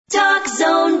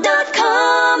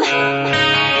TalkZone.com.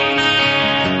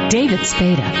 David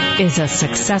Spada is a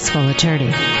successful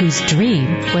attorney whose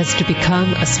dream was to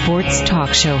become a sports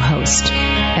talk show host.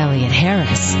 Elliot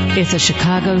Harris is a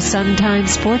Chicago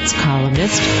Sun-Times sports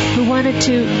columnist who wanted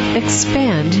to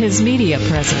expand his media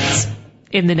presence.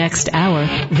 In the next hour,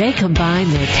 they combine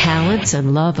their talents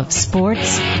and love of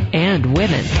sports and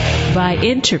women by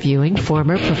interviewing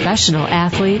former professional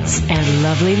athletes and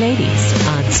lovely ladies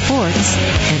on sports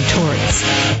and torts.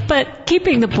 But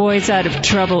keeping the boys out of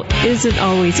trouble isn't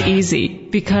always easy,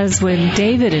 because when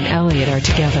David and Elliot are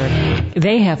together,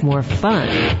 they have more fun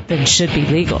than should be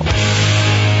legal.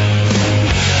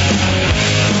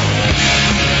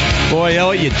 Boy,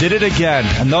 Elliot, you did it again.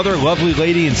 Another lovely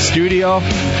lady in studio,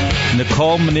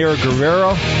 Nicole Manera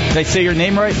Guerrero. Did I say your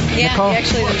name right, Yeah, Nicole? you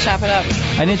actually didn't chop it up.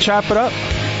 I didn't chop it up?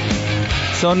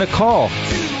 So, Nicole,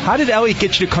 how did Elliot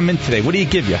get you to come in today? What did he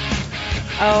give you?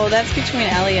 Oh, that's between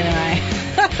Elliot and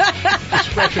I.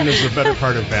 Discretion is the better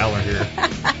part of valor here.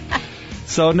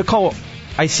 So, Nicole,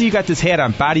 I see you got this hat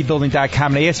on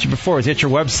bodybuilding.com, and I asked you before, is that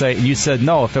your website? And you said,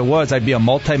 no, if it was, I'd be a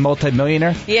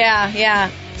multi-millionaire.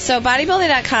 Yeah. So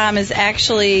bodybuilding.com is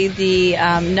actually the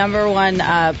number one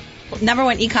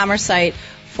e-commerce site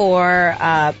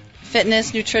for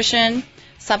fitness, nutrition,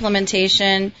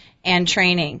 supplementation, and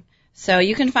training. So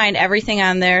you can find everything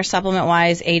on there,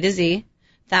 supplement-wise, A to Z,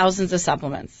 thousands of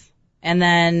supplements. And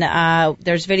then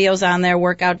there's videos on there,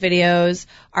 workout videos,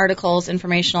 articles,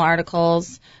 informational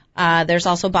articles. There's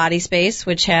also Body Space,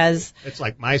 which has... It's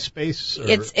like MySpace? Or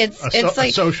it's like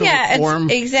a social It's,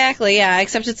 forum? exactly, yeah,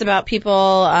 except it's about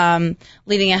people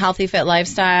leading a healthy, fit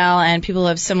lifestyle and people who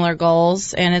have similar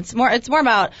goals. And it's more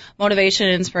about motivation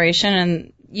and inspiration.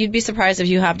 And you'd be surprised if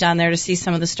you hopped on there to see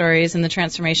some of the stories and the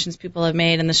transformations people have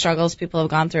made and the struggles people have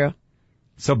gone through.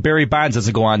 So Barry Bonds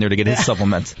doesn't go on there to get his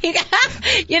supplements.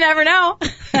 You never know.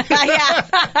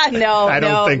 I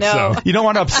don't think so. You don't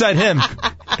want to upset him.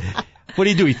 What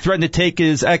do? He threatened to take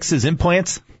his ex's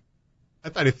implants? I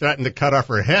thought he threatened to cut off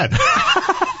her head.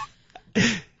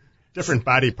 Different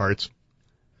body parts.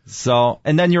 So,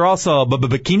 and then you're also a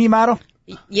bikini model?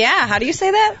 Yeah, how do you say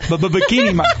that?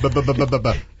 Bikini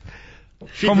model.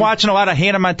 From watching a lot of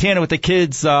Hannah Montana with the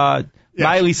kids,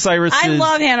 Miley Cyrus. I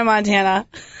love Hannah Montana.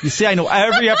 You see, I know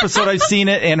every episode I've seen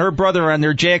it, and her brother on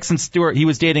there, Jackson Stewart, he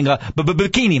was dating a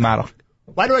bikini model.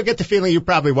 Why do I get the feeling you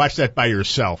probably watch that by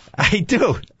yourself? I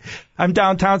do. I'm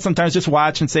downtown sometimes, just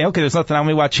watch and say, okay, there's nothing. I'm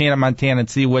going to watch Hannah Montana and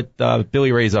see what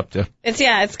Billy Ray's up to.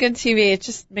 It's good TV. It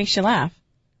just makes you laugh.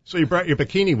 So you brought your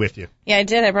bikini with you? Yeah, I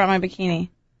did. I brought my bikini.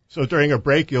 So during a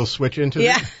break, you'll switch into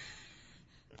Yeah.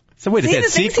 So wait, See is the that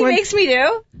things sequin? he makes me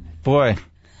do? Boy,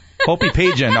 hope he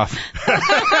paid you enough.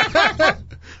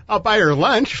 I'll buy her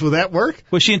lunch. Will that work?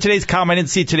 Was she in today's column? I didn't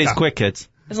see today's quick hits.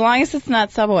 As long as it's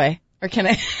not Subway. Or can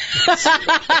I?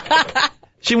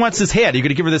 She wants this hat. Are you going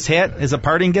to give her this hat as a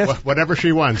parting gift? Whatever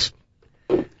she wants.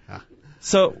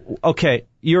 So, okay,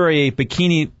 you're a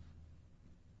bikini,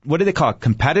 what do they call it,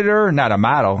 competitor, not a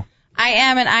model? I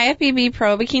am an IFBB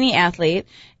Pro bikini athlete,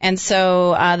 and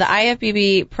so the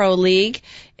IFBB Pro League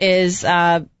is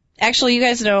actually, you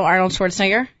guys know Arnold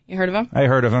Schwarzenegger. You heard of him? I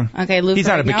heard of him. Okay, Lou He's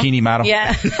not a bikini model.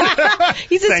 Yeah,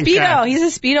 he's a Thank Speedo. God. He's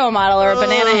a Speedo model or a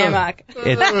banana hammock.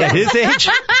 At his age?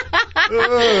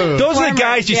 Those are the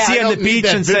guys you see I on the don't need beach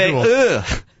that and say, visual.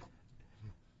 ugh.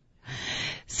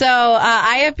 So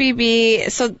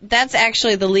IFBB, so that's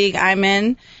actually the league I'm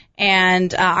in,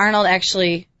 and Arnold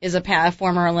actually is a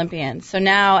former Olympian. So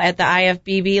now at the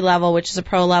IFBB level, which is a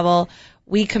pro level,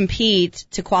 we compete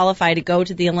to qualify to go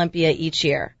to the Olympia each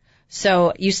year.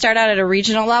 So you start out at a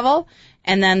regional level,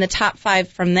 and then the top 5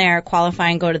 from there qualify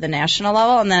and go to the national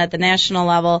level. And then at the national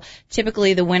level,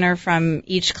 typically the winner from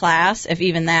each class, if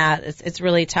even that, it's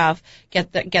really tough,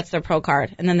 gets their pro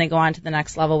card. And then they go on to the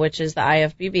next level, which is the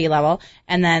IFBB level.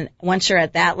 And then once you're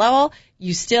at that level,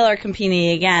 you still are competing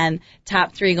again.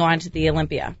 Top 3 go on to the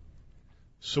Olympia.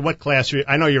 So what class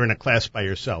I know you're in a class by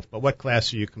yourself, but what class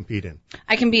do you compete in?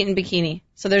 I compete in bikini.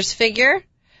 So there's figure,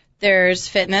 there's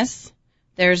fitness,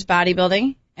 there's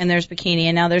bodybuilding, and there's bikini.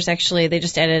 And now there's actually, they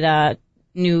just added a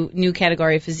new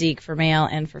category of physique for male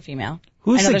and for female.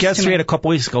 Who's the guest we had a couple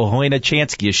weeks ago, Helena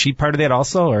Chansky? Is she part of that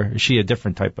also, or is she a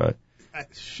different type of?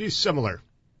 She's similar.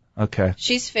 Okay.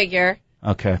 She's figure,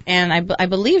 Okay. and I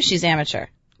believe she's amateur.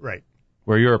 Right.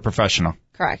 Where you're a professional.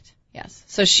 Correct. Yes.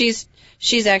 So she's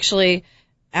actually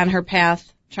on her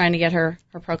path trying to get her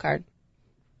pro card.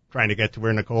 Trying to get to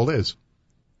where Nicole is.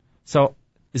 So,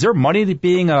 is there money to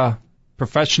being a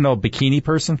professional bikini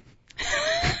person?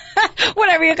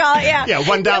 Whatever you call it, yeah. Yeah,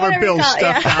 $1 bill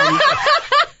stuff down.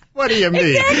 What do you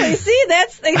mean? Exactly. See,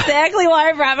 that's exactly why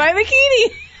I brought my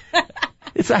bikini.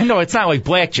 I know it's not like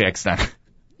blackjack's then.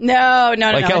 No.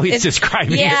 Like Ellie's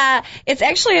describing it. Yeah, it's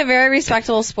actually a very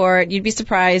respectable sport. You'd be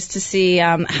surprised to see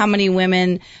how many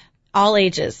women, all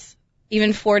ages,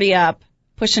 even 40 up,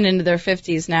 pushing into their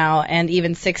 50s now, and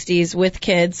even 60s with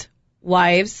kids,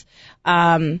 wives,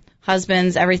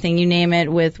 husbands, everything, you name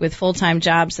it, with full-time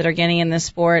jobs that are getting in this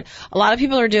sport. A lot of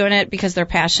people are doing it because they're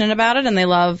passionate about it and they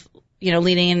love,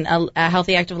 leading a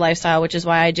healthy, active lifestyle, which is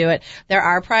why I do it. There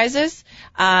are prizes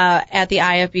at the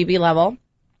IFBB level.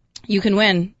 You can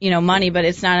win, money, but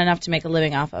it's not enough to make a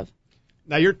living off of.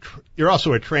 Now, you're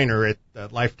also a trainer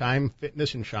at Lifetime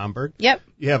Fitness in Schaumburg. Yep.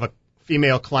 You have a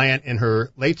female client in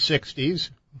her late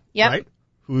 60s, yep, right,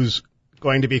 who's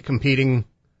going to be competing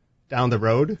down the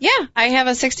road? Yeah, I have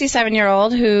a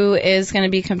 67-year-old who is going to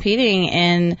be competing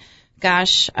in,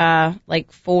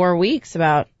 like 4 weeks,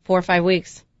 about 4 or 5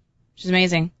 weeks, which is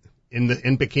amazing. In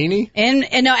bikini?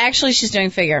 No, actually, she's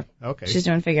doing figure. Okay. She's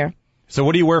doing figure. So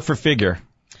what do you wear for figure?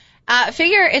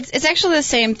 Figure, it's actually the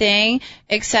same thing,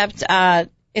 except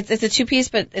it's a two-piece,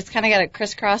 but it's kind of got a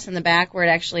crisscross in the back where it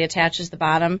actually attaches the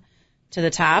bottom to the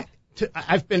top.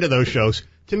 I've been to those shows.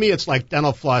 To me, it's like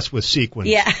dental floss with sequins.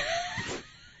 Yeah.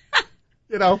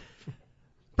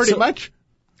 Pretty much.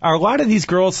 Are a lot of these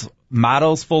girls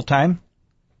models full-time?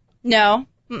 No.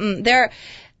 They're,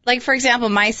 like, for example,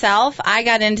 myself, I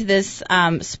got into this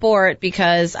sport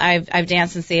because I've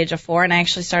danced since the age of 4, and I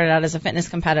actually started out as a fitness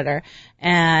competitor.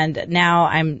 And now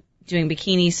I'm doing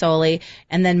bikini solely,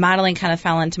 and then modeling kind of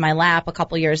fell into my lap a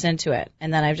couple years into it.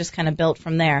 And then I've just kind of built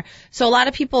from there. So a lot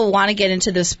of people want to get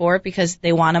into this sport because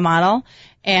they want to model.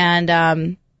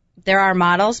 And there are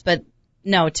models, but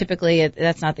no, typically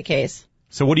that's not the case.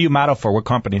 So what do you model for? What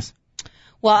companies?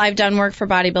 Well, I've done work for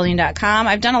bodybuilding.com.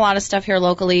 I've done a lot of stuff here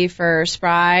locally for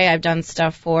Spry. I've done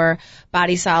stuff for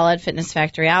Body Solid, Fitness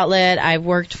Factory Outlet. I've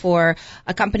worked for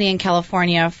a company in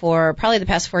California for probably the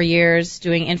past 4 years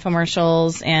doing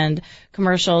infomercials and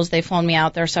commercials. They've flown me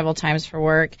out there several times for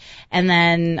work. And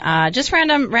then just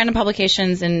random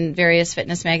publications in various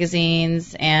fitness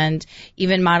magazines and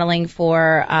even modeling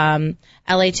for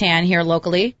LA Tan here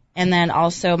locally. And then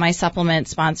also my supplement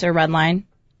sponsor, Redline.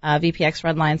 VPX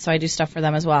Redline, so I do stuff for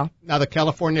them as well. Now, the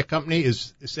California company,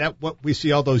 is that what we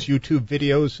see all those YouTube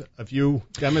videos of you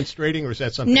demonstrating, or is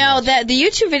that something else? No, the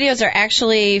YouTube videos are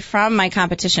actually from my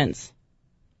competitions.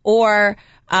 Or,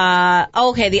 the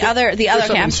other, okay,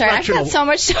 I'm sorry, I've got so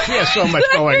much. Yeah, so much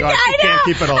going on. You can't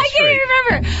keep it all straight. I can't even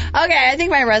remember. Okay, I think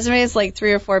my resume is like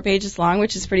 3 or 4 pages long,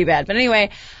 which is pretty bad. But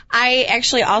anyway, I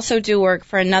actually also do work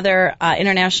for another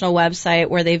international website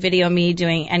where they video me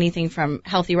doing anything from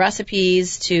healthy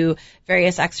recipes to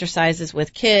various exercises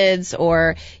with kids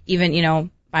or even,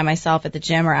 by myself at the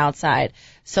gym or outside.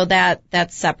 So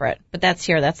that's separate. But that's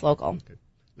here, that's local. Okay.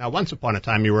 Now, once upon a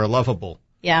time, you were a Lovable.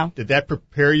 Yeah. Did that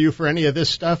prepare you for any of this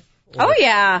stuff? Or? Oh,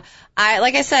 yeah.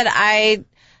 Like I said, I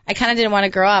kind of didn't want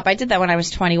to grow up. I did that when I was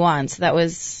 21. So that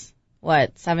was,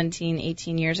 17,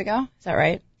 18 years ago? Is that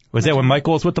right? Was that when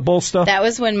Michael was with the Bulls stuff? That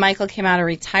was when Michael came out of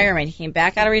retirement. He came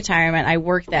back out of retirement. I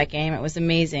worked that game. It was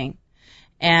amazing.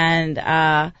 And,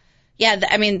 the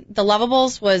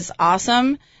Lovables was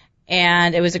awesome,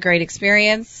 and it was a great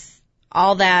experience.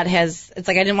 All that it's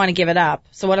like I didn't want to give it up.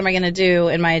 So what am I going to do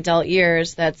in my adult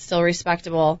years that's still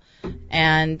respectable?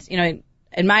 And,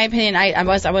 in my opinion, I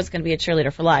was going to be a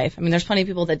cheerleader for life. I mean, there's plenty of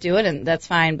people that do it, and that's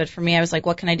fine. But for me, I was like,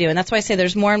 what can I do? And that's why I say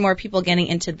there's more and more people getting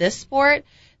into this sport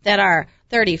that are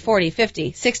 30, 40,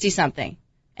 50, 60-something.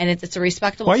 And it's a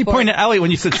respectable sport. Why are you pointing at Ellie when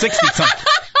you said 60-something?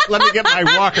 Let me get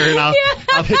my walker, and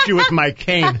I'll hit you with my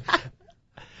cane.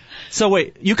 So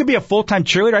wait, you could be a full-time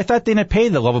cheerleader? I thought they didn't pay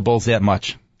the Lovables that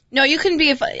much. No, you can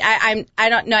be. I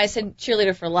don't know. I said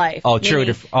cheerleader for life. Oh,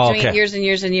 cheerleader. Doing Okay. Years and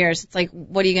years and years. It's like,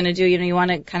 what are you going to do? You want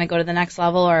to kind of go to the next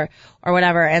level or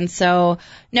whatever. And so,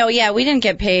 no, yeah, we didn't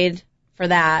get paid for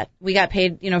that. We got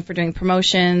paid, for doing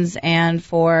promotions and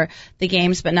for the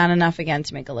games, but not enough again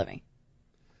to make a living.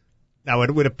 Now,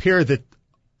 it would appear that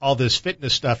all this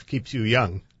fitness stuff keeps you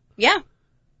young. Yeah.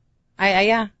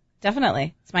 Yeah,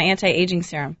 definitely. It's my anti-aging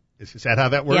serum. Is that how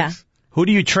that works? Yeah. Who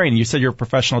do you train? You said you're a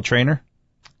professional trainer?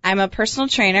 I'm a personal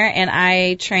trainer, and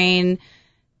I train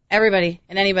everybody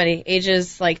and anybody,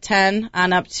 ages like 10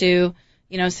 on up to,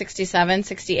 67,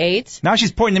 68. Now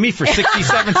she's pointing to me for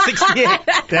 67, 68.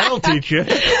 That'll teach you.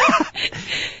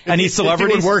 Any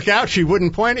celebrities? If you would work out, she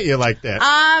wouldn't point at you like that.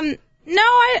 No,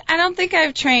 I don't think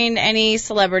I've trained any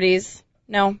celebrities.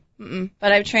 No.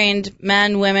 But I've trained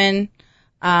men, women,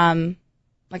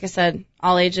 like I said,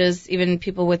 all ages, even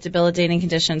people with debilitating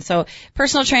conditions. So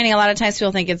personal training, a lot of times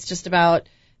people think it's just about,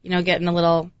 getting a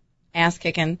little ass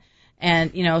kicking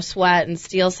and, sweat and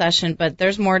steel session, but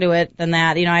there's more to it than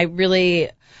that. I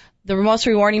really the most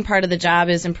rewarding part of the job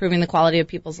is improving the quality of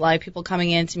people's life. People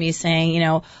coming in to me saying, you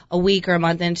know, a week or a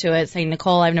month into it, saying,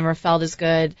 Nicole, I've never felt as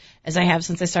good as I have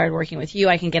since I started working with you.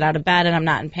 I can get out of bed and I'm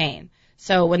not in pain.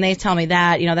 So when they tell me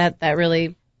that, you know, that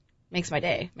really makes my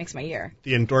day, makes my year.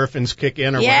 The endorphins kick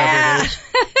in or whatever it is.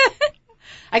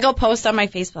 I go post on my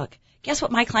Facebook. Guess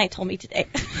what my client told me today?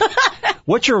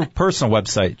 What's your personal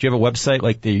website? Do you have a website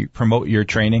like to promote your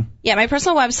training? Yeah, my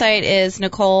personal website is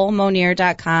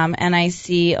NicoleMonier.com,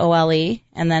 NICOLE,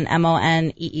 and then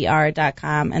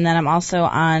MONEER.com. And then I'm also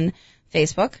on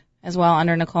Facebook as well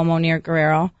under Nicole Monier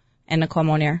Guerrero and Nicole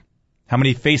Monier. How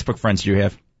many Facebook friends do you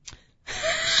have?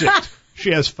 6.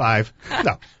 She has 5.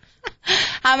 No.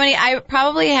 How many? I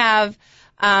probably have,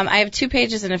 I have 2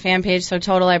 pages and a fan page, so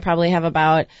total I probably have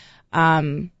about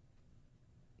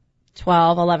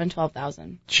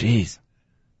 12,000. Jeez.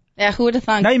 Yeah, who would have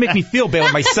thought? Now you make me feel bad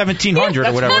with my 1,700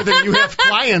 or whatever. More than you have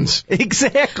clients.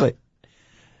 Exactly.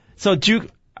 So do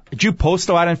you post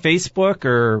a lot on Facebook,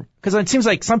 or because it seems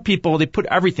like some people they put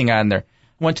everything on there.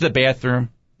 Went to the bathroom.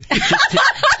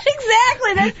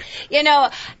 Exactly. That's, you know,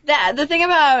 the thing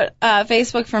about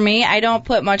Facebook for me, I don't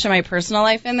put much of my personal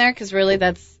life in there because really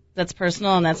that's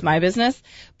personal and that's my business.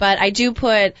 But I do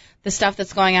put the stuff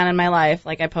that's going on in my life.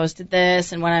 Like I posted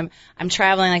this, and when I'm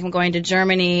traveling, like I'm going to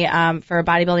Germany for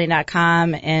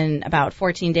bodybuilding.com in about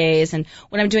 14 days. And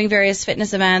when I'm doing various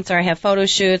fitness events, or I have photo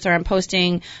shoots, or I'm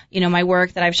posting, you know, my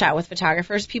work that I've shot with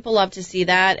photographers, people love to see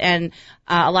that. And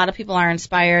a lot of people are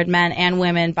inspired, men and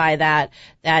women, by that,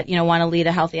 you know, want to lead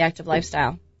a healthy, active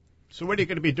lifestyle. So what are you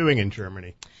going to be doing in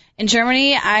Germany? In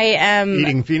Germany, I am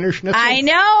eating Wiener Schnitzel. I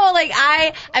know, like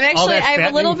I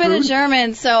have a little bit of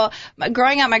German. So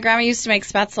growing up, my grandma used to make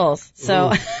spetzels.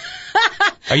 So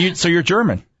So you're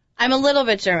German? I'm a little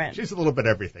bit German. She's a little bit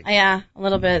everything. Yeah, a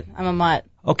little bit. I'm a mutt.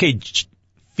 Okay,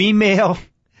 female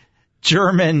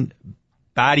German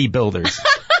bodybuilders.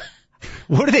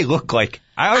 What do they look like?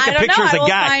 I like a picture as a guy.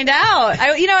 I will find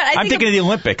out. You know what? I'm thinking of the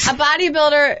Olympics. A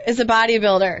bodybuilder is a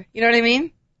bodybuilder. You know what I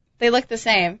mean? They look the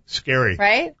same. Scary.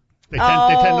 Right? They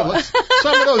tend to look.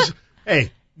 Some of those,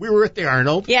 hey, we were at the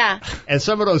Arnold. Yeah. And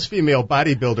some of those female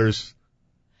bodybuilders.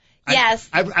 Yes.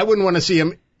 I wouldn't want to see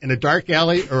them in a dark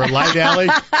alley or a light alley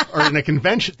or in a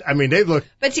convention. I mean, they look.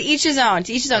 But to each his own.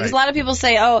 To each his own. Because Right. a lot of people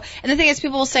say, oh, and the thing is,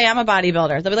 people will say I'm a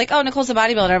bodybuilder. They'll be like, oh, Nicole's a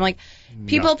bodybuilder. I'm like,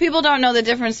 people don't know the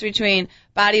difference between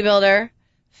bodybuilder,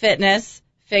 fitness,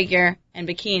 figure, and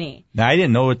bikini. Now, I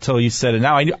didn't know it until you said it.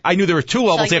 Now I knew there were 2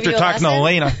 levels after talking to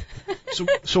Elena.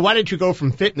 So why did you go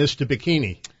from fitness to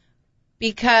bikini?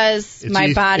 Because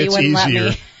my body wouldn't let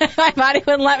me. My body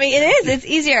wouldn't let me. It is. It's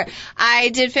easier. I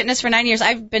did fitness for 9 years.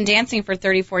 I've been dancing for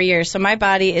 34 years, so my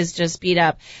body is just beat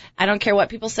up. I don't care what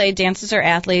people say. Dancers are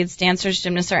athletes. Dancers,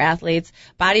 gymnasts are athletes.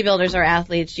 Bodybuilders are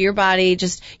athletes. Your body,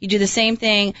 you do the same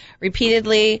thing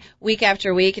repeatedly, week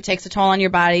after week. It takes a toll on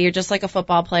your body. You're just like a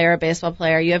football player, a baseball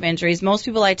player. You have injuries. Most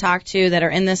people I talk to that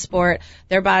are in this sport,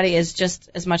 their body is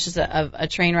just as much as a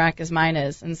train wreck as mine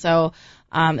is. And so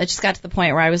it just got to the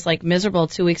point where I was like miserable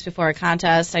 2 weeks before a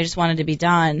contest. I just wanted to be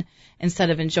done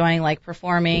instead of enjoying like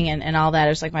performing and all that. It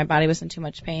was like my body was in too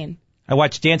much pain. I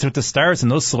watch Dancing with the Stars,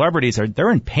 and those celebrities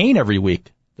they're in pain every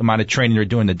week. The amount of training they're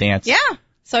doing to dance. Yeah.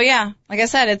 So yeah, like I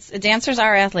said, dancers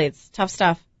are athletes. Tough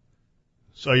stuff.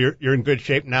 So you're in good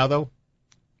shape now, though,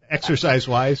 exercise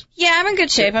wise. Yeah, I'm in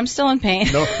good shape. I'm still in pain.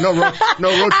 No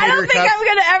rotator I don't think cuff? I'm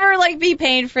gonna ever like be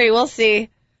pain free. We'll see.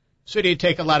 So do you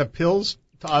take a lot of pills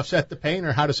to offset the pain,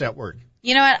 or how does that work?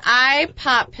 You know what? I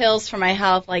pop pills for my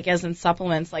health, like as in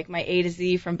supplements, like my A to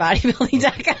Z from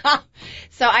bodybuilding.com.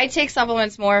 So I take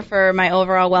supplements more for my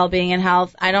overall well-being and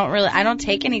health. I don't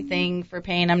take anything for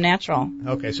pain. I'm natural.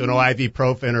 Okay, so no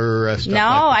ibuprofen or stuff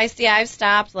No, like that. I've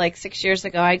stopped like 6 years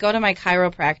ago. I go to my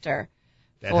chiropractor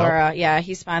That help?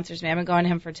 he sponsors me. I've been going to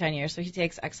him for 10 years, so he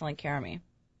takes excellent care of me.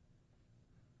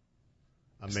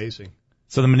 Amazing.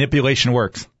 So the manipulation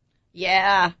works.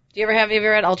 Yeah. Have you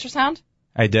ever had ultrasound?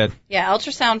 I did. Yeah,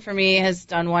 ultrasound for me has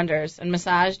done wonders. And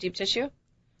massage, deep tissue?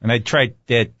 And I tried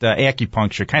that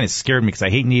acupuncture. Kind of scared me because I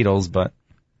hate needles, but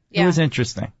it was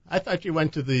interesting. I thought you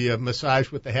went to the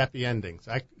massage with the happy endings.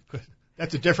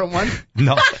 That's a different one?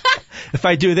 No. If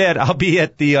I do that, I'll be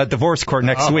at the divorce court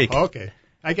next week. Okay.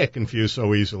 I get confused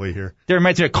so easily here. That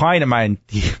reminds me of a client of mine.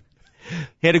 He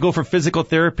had to go for physical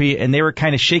therapy, and they were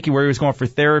kind of shaky where he was going for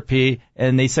therapy.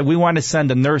 And they said, we want to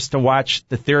send a nurse to watch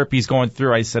the therapy he's going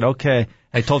through. I said, okay.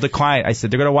 I told the client, I said,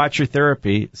 they're going to watch your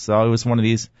therapy. So it was one of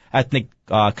these ethnic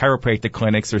chiropractic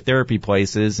clinics or therapy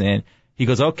places. And he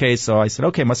goes, okay. So I said,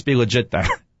 okay, must be legit then.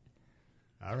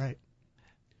 All right.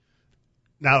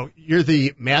 Now, you're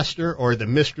the master or the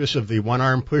mistress of the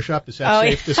one-arm push-up. Is that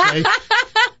safe to say?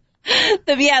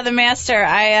 The Master.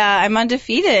 I'm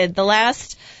undefeated. The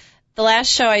last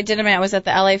show I did him at was at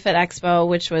the LA Fit Expo,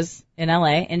 which was in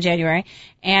LA in January,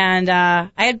 and I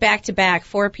had back-to-back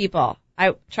 4 people.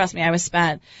 Trust me, I was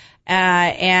spent.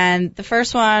 And the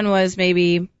first one was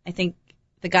maybe, I think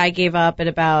the guy gave up at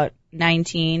about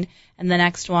 19, and the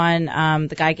next one,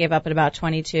 the guy gave up at about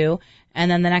 22, and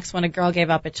then the next one, a girl gave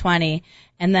up at 20,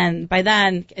 and then by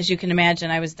then, as you can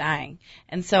imagine, I was dying,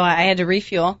 and so I had to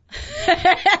refuel.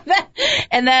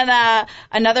 And then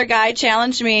another guy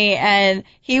challenged me, and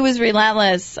he was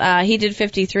relentless. He did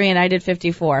 53, and I did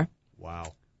 54.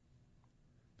 Wow.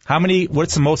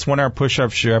 What's the most 1-hour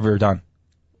push-ups you've ever done?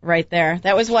 Right there.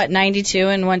 That was 92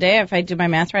 in one day. If I do my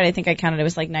math right, I think I counted it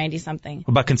was like 90 something. What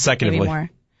about consecutively? Maybe more.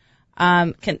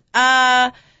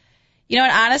 You know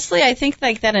what, honestly, I think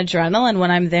like that adrenaline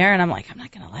when I'm there and I'm like, I'm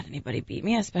not going to let anybody beat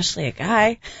me, especially a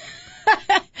guy.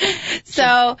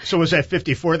 So was that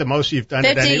 54 the most you've done?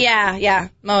 50, yeah,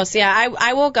 most, yeah.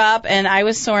 I woke up and I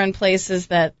was sore in places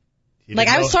that,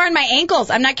 I was sore in my ankles.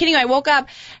 I'm not kidding you. I woke up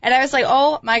and I was like,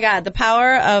 oh my God, the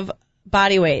power of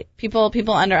body weight.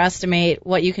 People underestimate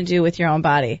what you can do with your own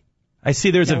body. I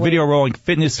see there's a video rolling,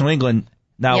 Fitness New England.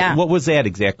 Now, What was that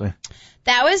exactly?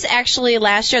 That was actually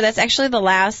last year. That's actually the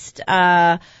last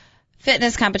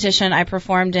fitness competition I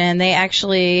performed in. They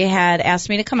actually had asked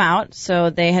me to come out, so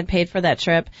they had paid for that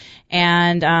trip.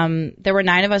 And there were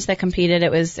 9 of us that competed.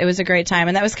 It was a great time,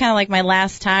 and that was kind of like my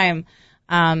last time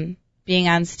being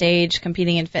on stage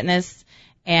competing in fitness.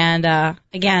 And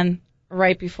again,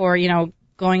 right before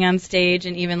going on stage,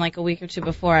 and even like a week or 2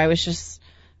 before, I was just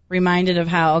reminded of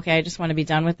how, okay, I just want to be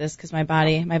done with this because my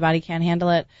body can't handle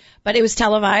it. But it was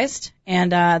televised,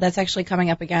 and that's actually coming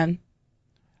up again.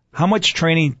 How much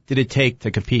training did it take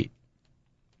to compete?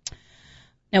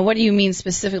 Now, what do you mean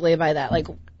specifically by that? Like,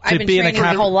 I've been training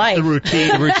my whole life. The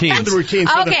routines.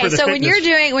 Okay, so when you're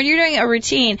doing a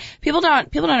routine, people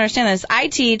don't understand this. I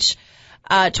teach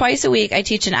twice a week. I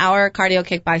teach an hour cardio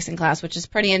kickboxing class, which is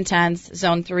pretty intense.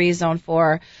 Zone 3, Zone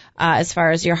 4, as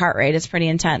far as your heart rate, it's pretty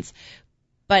intense.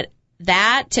 But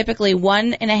that typically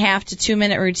 1.5 to 2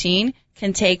 minute routine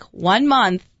can take 1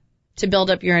 month to build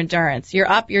up your endurance. You're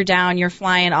up, you're down, you're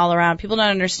flying all around. People don't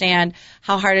understand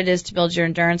how hard it is to build your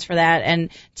endurance for that.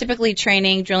 And typically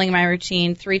drilling my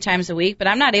routine 3 times a week, but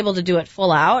I'm not able to do it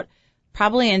full out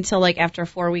probably until like after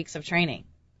 4 weeks of training.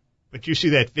 But you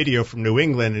see that video from New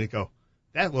England and you go,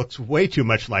 that looks way too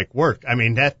much like work. I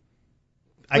mean,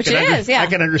 I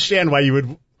can understand why you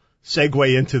would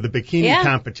segue into the bikini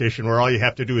competition where all you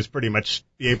have to do is pretty much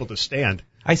be able to stand.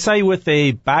 I saw you with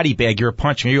a body bag. You're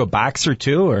punching. Are you a boxer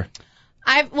too, or?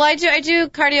 I do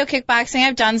cardio kickboxing.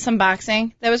 I've done some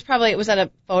boxing. Was that a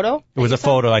photo? It was a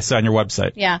photo I saw on your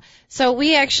website. Yeah. So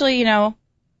we actually,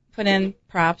 put in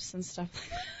props and stuff.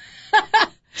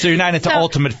 So you're not into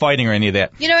ultimate fighting or any of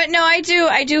that? You know what? No,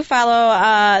 I do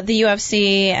follow the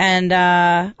UFC and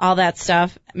all that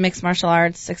stuff, mixed martial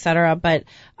arts, etc. But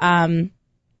I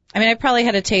probably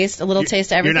had a little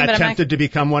taste of everything. You're not but tempted to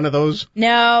become one of those?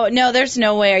 No, there's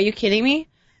no way. Are you kidding me?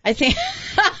 I think.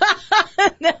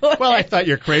 No way. Well, I thought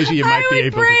you're crazy. You might be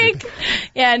able to do that.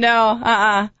 Yeah,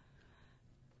 no,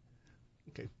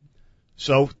 Okay.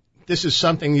 So this is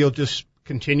something you'll just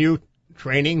continue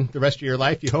training the rest of your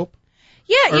life, you hope?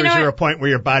 Yeah, or is there a point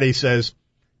where your body says,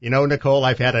 Nicole,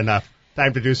 I've had enough.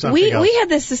 Time to do something else? We had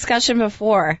this discussion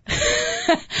before.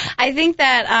 I think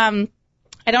that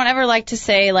I don't ever like to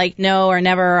say like no or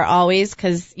never or always,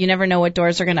 because you never know what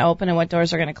doors are going to open and what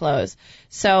doors are going to close.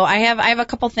 So I have a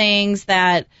couple things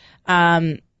that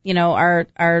are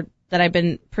that I've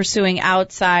been pursuing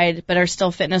outside but are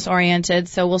still fitness oriented.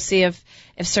 So we'll see if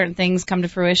certain things come to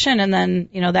fruition, and then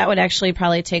that would actually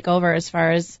probably take over as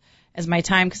far as my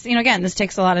time, because again, this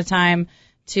takes a lot of time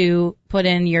to put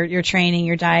in your training,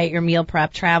 your diet, your meal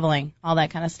prep, traveling, all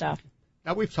that kind of stuff.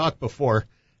 Now, we've talked before.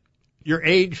 Your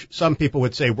age, some people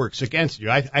would say, works against you.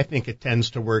 I think it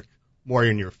tends to work more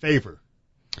in your favor.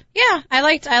 Yeah, I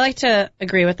like to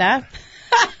agree with that.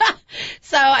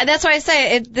 So that's why I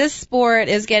say this sport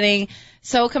is getting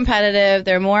so competitive.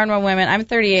 There are more and more women. I'm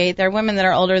 38. There are women that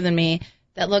are older than me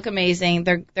that look amazing.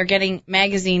 They're getting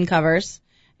magazine covers,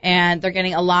 and they're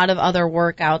getting a lot of other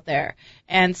work out there.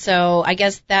 And so I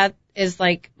guess that is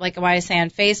like why I say on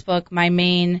Facebook, my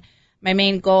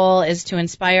main goal is to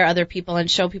inspire other people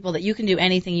and show people that you can do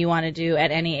anything you want to do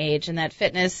at any age, and that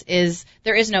fitness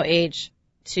there is no age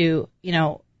to,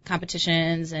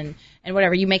 competitions and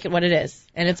whatever. You make it what it is,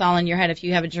 and it's all in your head. If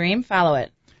you have a dream, follow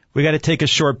it. We got to take a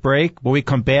short break. When we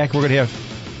come back, we're going to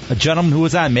have a gentleman who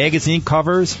was on magazine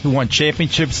covers, who won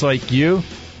championships like you,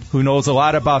 who knows a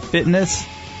lot about fitness,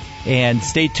 And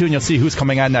stay tuned. You'll see who's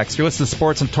coming on next. You're listening to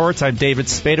Sports and Torts. I'm David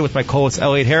Spada with my co-host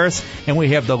Elliot Harris, and we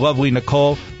have the lovely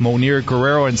Nicole Monier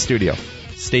Guerrero in studio.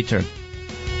 Stay tuned.